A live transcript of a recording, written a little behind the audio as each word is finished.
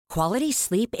Quality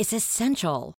sleep is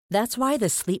essential. That's why the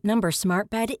Sleep Number Smart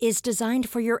Bed is designed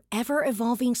for your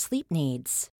ever-evolving sleep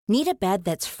needs. Need a bed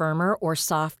that's firmer or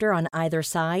softer on either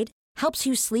side? Helps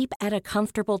you sleep at a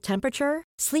comfortable temperature?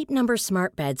 Sleep Number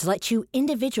Smart Beds let you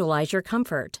individualize your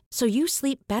comfort, so you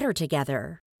sleep better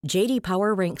together. J.D.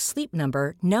 Power ranks Sleep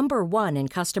Number number 1 in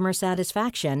customer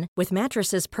satisfaction with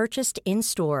mattresses purchased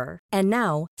in-store. And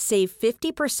now, save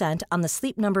 50% on the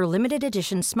Sleep Number Limited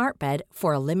Edition Smart Bed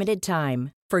for a limited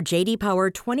time. For J.D. Power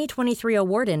 2023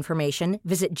 award information,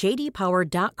 visit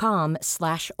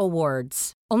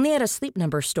jdpower.com/awards. Only at a Sleep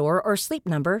Number store or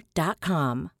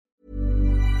sleepnumber.com.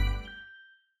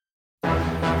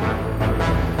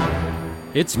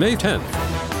 It's May 10th,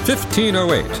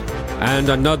 1508, and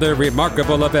another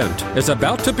remarkable event is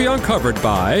about to be uncovered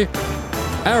by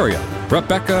Ariel,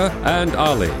 Rebecca, and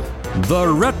Ali, the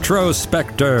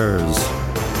Retrospectors.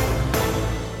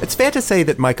 It's fair to say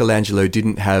that Michelangelo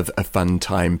didn't have a fun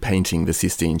time painting the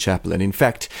Sistine Chapel, and in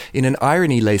fact, in an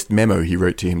irony-laced memo he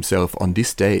wrote to himself on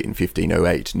this day in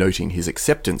 1508, noting his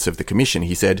acceptance of the commission,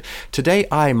 he said, "Today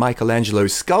I, Michelangelo,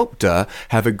 sculptor,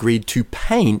 have agreed to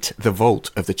paint the vault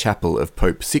of the chapel of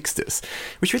Pope Sixtus,"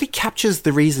 which really captures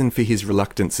the reason for his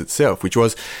reluctance itself, which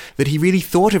was that he really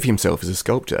thought of himself as a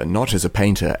sculptor, not as a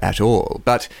painter at all.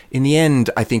 But in the end,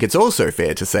 I think it's also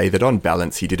fair to say that on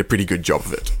balance, he did a pretty good job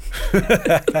of it.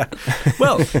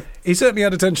 Well, he certainly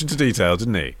had attention to detail,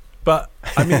 didn't he? But,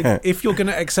 I mean, if you're going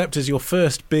to accept as your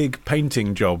first big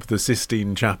painting job the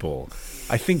Sistine Chapel,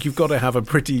 I think you've got to have a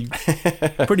pretty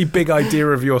big idea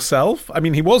of yourself. I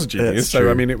mean, he was a genius, so,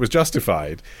 I mean, it was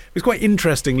justified. It was quite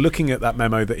interesting looking at that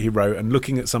memo that he wrote and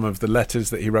looking at some of the letters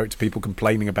that he wrote to people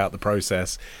complaining about the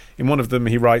process. In one of them,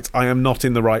 he writes, "I am not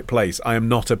in the right place. I am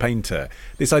not a painter."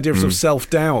 This idea of sort of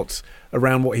self-doubt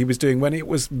around what he was doing, when it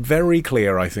was very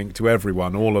clear, I think, to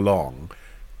everyone all along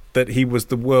that he was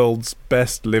the world's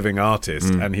best living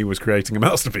artist and he was creating a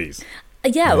masterpiece.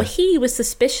 Yeah, well, he was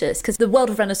suspicious because the world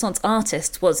of Renaissance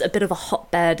artists was a bit of a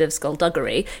hotbed of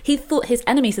skullduggery. He thought his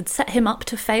enemies had set him up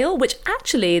to fail, which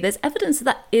actually there's evidence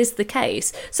that is the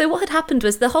case. So what had happened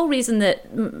was the whole reason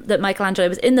that Michelangelo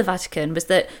was in the Vatican was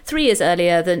that 3 years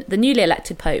earlier, the newly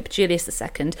elected Pope, Julius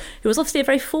II, who was obviously a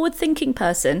very forward-thinking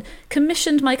person,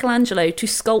 commissioned Michelangelo to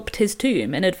sculpt his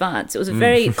tomb in advance. It was a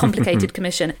very complicated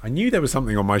commission. I knew there was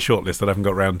something on my shortlist that I haven't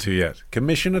got round to yet.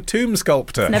 Commission a tomb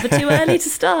sculptor. It's never too early to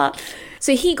start.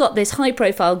 So he got this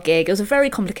high-profile gig. It was a very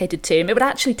complicated tomb. It would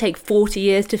actually take 40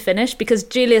 years to finish because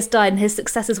Julius died and his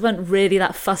successors weren't really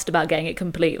that fussed about getting it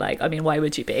complete. Like, I mean, why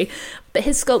would you be? But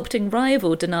his sculpting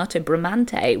rival, Donato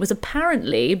Bramante, was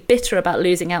apparently bitter about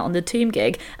losing out on the tomb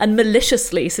gig and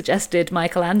maliciously suggested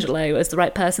Michelangelo as the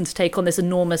right person to take on this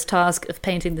enormous task of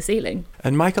painting the ceiling.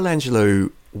 And Michelangelo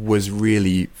was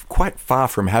really quite far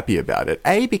from happy about it.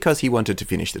 A, because he wanted to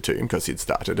finish the tomb, because he'd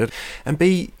started it, and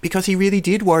B, because he really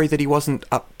did worry that he wasn't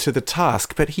up to the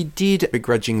task, but he did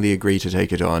begrudgingly agree to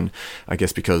take it on, I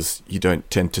guess because you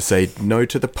don't tend to say no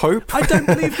to the Pope. I don't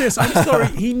believe this. I'm sorry.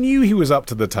 He knew he was up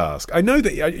to the task. I know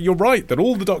that you're right, that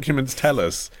all the documents tell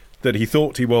us that he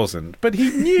thought he wasn't, but he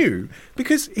knew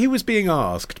because he was being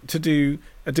asked to do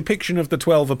a depiction of the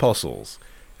 12 apostles,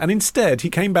 and instead he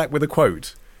came back with a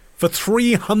quote for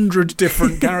 300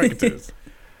 different characters.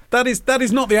 That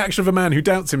is not the action of a man who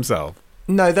doubts himself.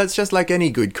 No, that's just like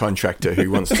any good contractor who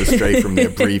wants to stray from their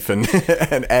brief and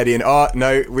add in,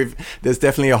 there's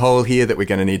definitely a hole here that we're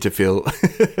going to need to fill.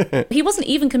 He wasn't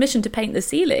even commissioned to paint the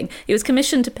ceiling. He was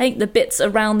commissioned to paint the bits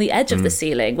around the edge of the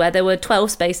ceiling where there were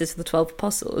 12 spaces for the 12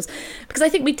 apostles. Because I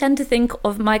think we tend to think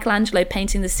of Michelangelo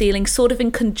painting the ceiling sort of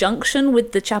in conjunction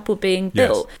with the chapel being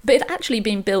built. Yes. But it had actually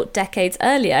been built decades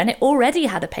earlier and it already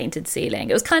had a painted ceiling.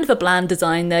 It was kind of a bland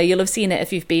design though. You'll have seen it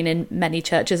if you've been in many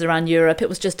churches around Europe. It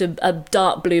was just a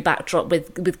dark blue backdrop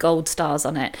with gold stars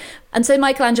on it. And so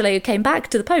Michelangelo came back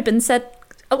to the Pope and said,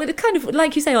 kind of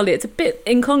like you say, Ollie, it's a bit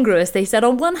incongruous. They said,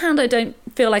 on one hand, I don't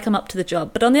feel like I'm up to the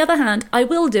job, but on the other hand, I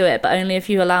will do it, but only if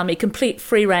you allow me complete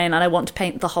free reign and I want to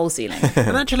paint the whole ceiling.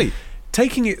 And actually,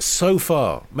 taking it so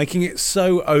far, making it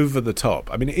so over the top,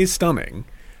 I mean, it is stunning,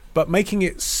 but making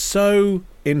it so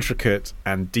intricate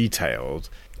and detailed,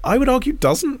 I would argue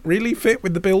doesn't really fit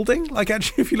with the building. Like,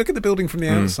 actually, if you look at the building from the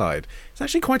outside, it's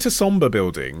actually quite a somber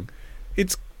building.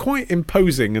 It's quite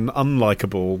imposing and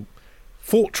unlikable,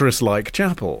 fortress-like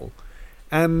chapel.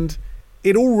 And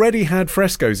it already had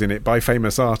frescoes in it by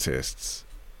famous artists.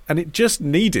 And it just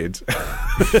needed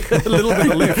a little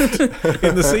bit of lift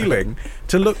in the ceiling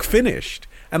to look finished.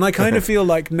 And I kind of feel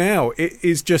like now it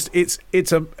is just, it's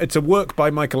a work by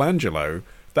Michelangelo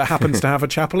that happens to have a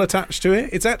chapel attached to it.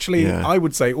 It's actually, I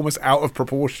would say, almost out of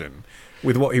proportion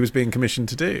with what he was being commissioned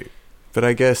to do. But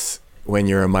I guess when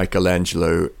you're a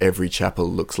Michelangelo, every chapel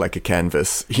looks like a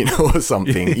canvas, or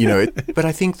something, But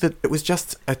I think that it was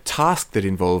just a task that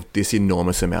involved this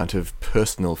enormous amount of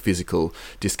personal physical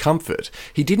discomfort.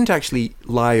 He didn't actually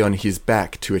lie on his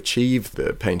back to achieve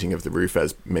the painting of the roof,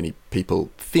 as many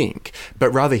people think, but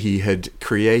rather he had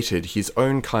created his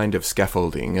own kind of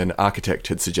scaffolding. An architect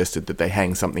had suggested that they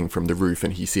hang something from the roof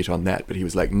and he sit on that, but he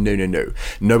was like, no,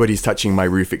 nobody's touching my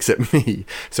roof except me.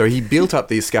 So he built up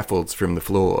these scaffolds from the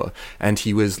floor, and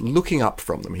he was looking up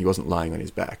from them. He wasn't lying on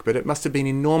his back, but it must have been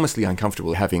enormously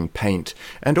uncomfortable having paint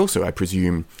and also, I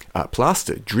presume,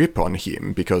 plaster drip on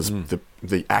him, because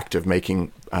the act of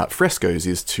making frescoes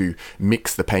is to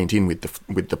mix the paint in with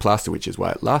the plaster, which is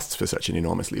why it lasts for such an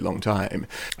enormously long time.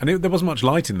 And there wasn't much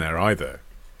light in there either,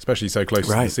 especially so close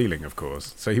to the ceiling, of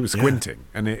course. So he was squinting,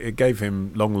 and it gave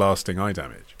him long-lasting eye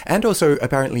damage. And also,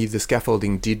 apparently, the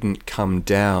scaffolding didn't come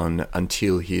down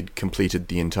until he'd completed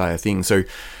the entire thing. So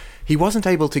he wasn't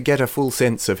able to get a full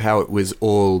sense of how it was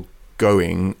all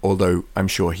going, although I'm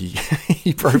sure he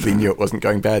probably knew it wasn't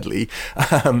going badly,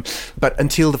 but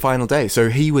until the final day. So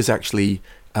he was actually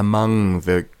among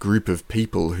the group of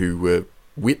people who were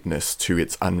witness to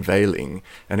its unveiling,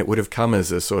 and it would have come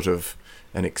as a sort of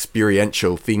an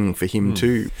experiential thing for him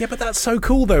too. Yeah, but that's so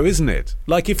cool though, isn't it?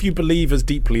 Like, if you believe as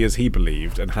deeply as he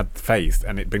believed and had faith,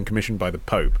 and it'd been commissioned by the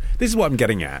Pope, this is what I'm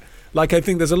getting at. Like, I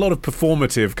think there's a lot of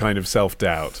performative kind of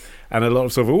self-doubt and a lot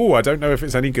of sort of, I don't know if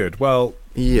it's any good. Well,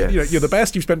 yes. You're the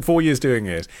best. You've spent 4 years doing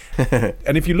it.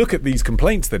 And if you look at these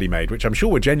complaints that he made, which I'm sure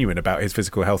were genuine about his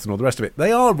physical health and all the rest of it,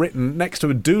 they are written next to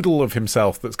a doodle of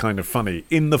himself that's kind of funny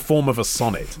in the form of a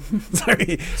sonnet.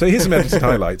 So here's some edited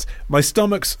highlights. My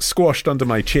stomach's squashed under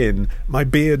my chin. My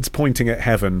beard's pointing at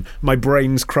heaven. My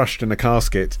brain's crushed in a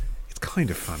casket. It's kind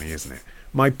of funny, isn't it?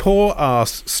 My poor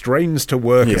ass strains to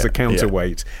work as a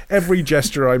counterweight. Every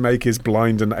gesture I make is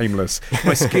blind and aimless.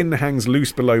 My skin hangs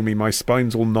loose below me. My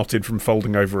spine's all knotted from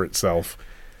folding over itself.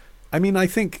 I mean, I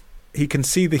think he can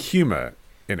see the humour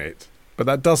in it, but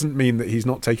that doesn't mean that he's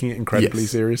not taking it incredibly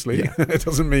seriously. Yeah. It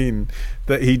doesn't mean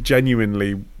that he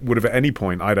genuinely would have at any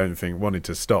point, I don't think, wanted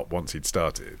to stop once he'd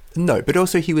started. No, but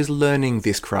also he was learning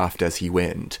this craft as he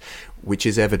went, which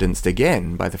is evidenced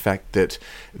again by the fact that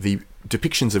the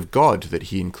depictions of God that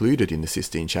he included in the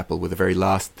Sistine Chapel were the very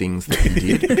last things that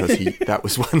he did, because that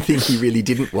was one thing he really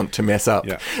didn't want to mess up.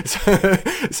 Yeah.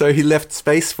 So he left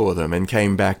space for them and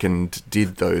came back and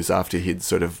did those after he'd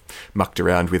sort of mucked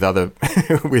around with other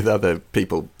with other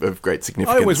people of great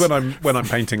significance. I always, when I'm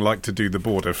painting, like to do the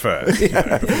border first.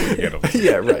 Before we get on.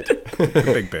 Yeah, right. The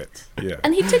big bits. Yeah.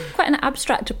 And he took quite an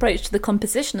abstract approach to the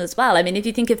composition as well. I mean, if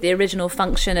you think of the original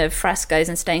function of frescoes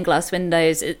and stained glass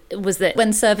windows, it was that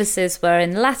when services were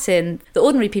in Latin, the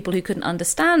ordinary people who couldn't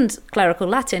understand clerical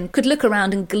Latin could look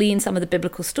around and glean some of the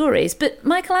biblical stories. But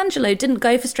Michelangelo didn't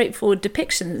go for straightforward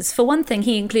depictions. For one thing,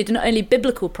 he included not only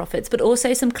biblical prophets, but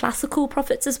also some classical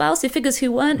prophets as well, so figures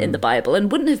who weren't in the Bible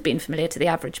and wouldn't have been familiar to the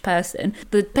average person.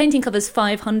 The painting covers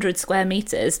 500 square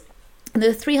metres. And there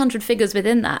are 300 figures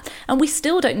within that, and we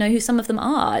still don't know who some of them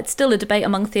are. It's still a debate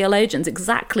among theologians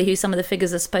exactly who some of the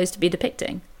figures are supposed to be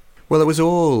depicting. Well, it was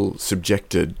all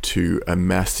subjected to a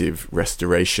massive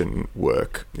restoration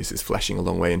work. This is flashing a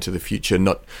long way into the future,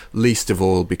 not least of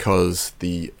all because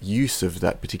the use of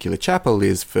that particular chapel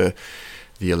is for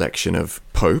the election of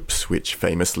popes, which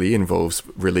famously involves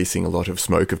releasing a lot of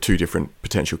smoke of two different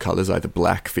potential colours, either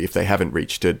black for if they haven't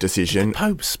reached a decision. The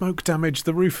Pope's smoke damaged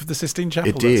the roof of the Sistine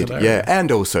Chapel. It did, yeah.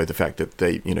 And also the fact that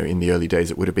they, in the early days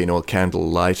it would have been all candle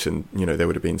light and, there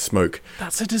would have been smoke.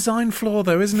 That's a design flaw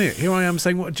though, isn't it? Here I am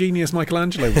saying what a genius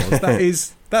Michelangelo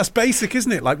was. That's basic,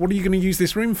 isn't it? Like, what are you going to use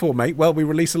this room for, mate? Well, we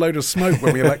release a load of smoke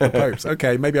when we elect the popes.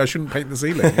 Okay, maybe I shouldn't paint the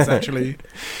ceiling.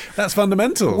 That's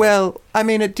fundamental. Well, I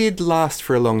mean, it did last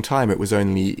for a long time. It was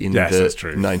only in the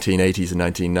 1980s and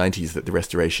 1990s that the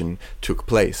restoration took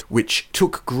place, which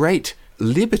took great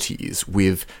liberties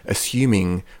with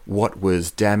assuming what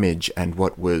was damage and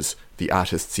what was the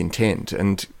artist's intent.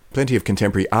 And plenty of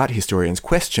contemporary art historians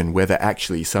question whether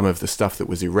actually some of the stuff that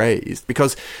was erased,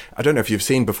 because I don't know if you've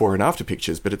seen before and after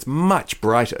pictures, but it's much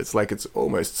brighter. It's like it's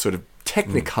almost sort of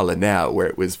Technicolor now, where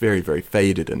it was very, very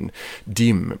faded and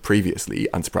dim previously,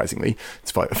 unsurprisingly.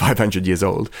 It's 500 years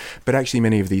old. But actually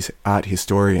many of these art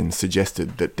historians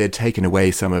suggested that they'd taken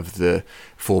away some of the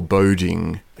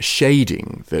foreboding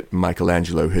shading that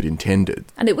Michelangelo had intended.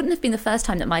 And it wouldn't have been the first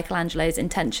time that Michelangelo's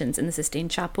intentions in the Sistine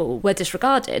Chapel were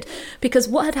disregarded, because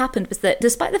what had happened was that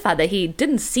despite the fact that he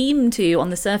didn't seem to, on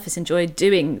the surface, enjoy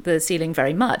doing the ceiling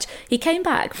very much, he came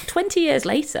back 20 years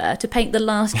later to paint the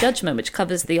Last Judgment, which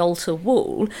covers the altar to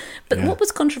wool. But what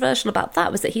was controversial about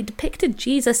that was that he depicted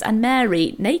Jesus and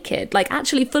Mary naked, like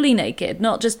actually fully naked,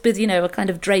 not just with, a kind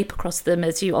of drape across them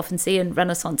as you often see in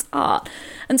Renaissance art.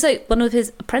 And so one of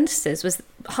his apprentices was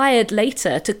hired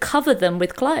later to cover them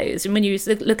with clothes. And when you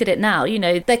look at it now,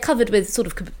 they're covered with sort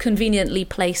of conveniently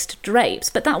placed drapes,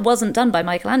 but that wasn't done by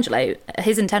Michelangelo.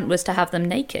 His intent was to have them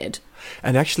naked.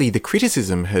 And actually, the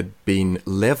criticism had been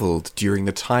levelled during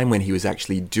the time when he was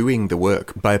actually doing the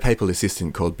work by a papal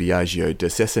assistant called Biagio de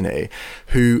Cesane,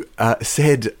 who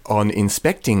said on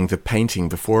inspecting the painting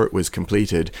before it was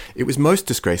completed, it was most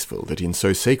disgraceful that in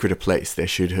so sacred a place there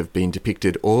should have been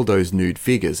depicted all those nude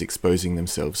figures exposing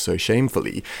themselves so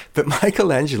shamefully. But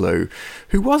Michelangelo,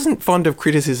 who wasn't fond of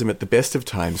criticism at the best of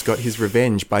times, got his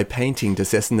revenge by painting de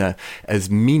Cesane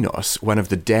as Minos, one of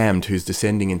the damned who's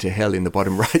descending into hell in the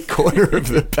bottom right corner of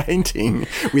the painting,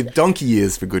 with donkey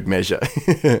ears for good measure.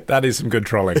 That is some good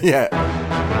trolling. Yeah.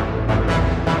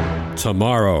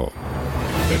 Tomorrow.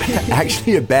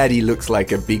 Actually, a baddie looks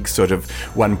like a big sort of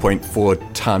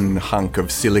 1.4-ton hunk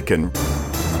of silicon.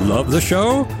 Love the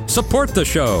show? Support the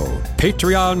show.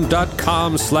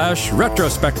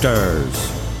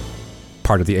 Patreon.com/retrospectors.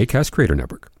 Part of the Acast Creator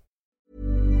Network.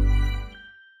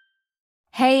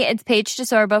 Hey, it's Paige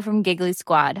DeSorbo from Giggly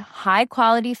Squad. High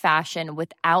quality fashion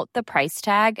without the price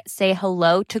tag. Say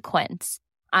hello to Quince.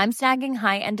 I'm snagging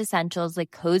high-end essentials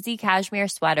like cozy cashmere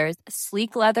sweaters,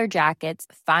 sleek leather jackets,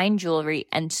 fine jewelry,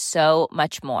 and so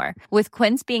much more. With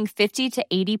Quince being 50 to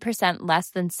 80%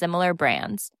 less than similar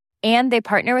brands. And they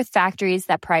partner with factories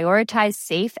that prioritize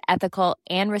safe, ethical,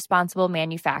 and responsible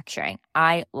manufacturing.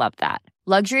 I love that.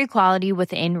 Luxury quality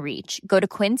within reach. Go to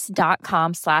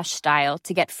quince.com/style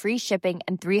to get free shipping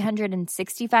and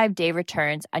 365-day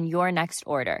returns on your next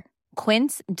order.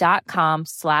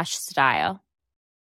 Quince.com/style.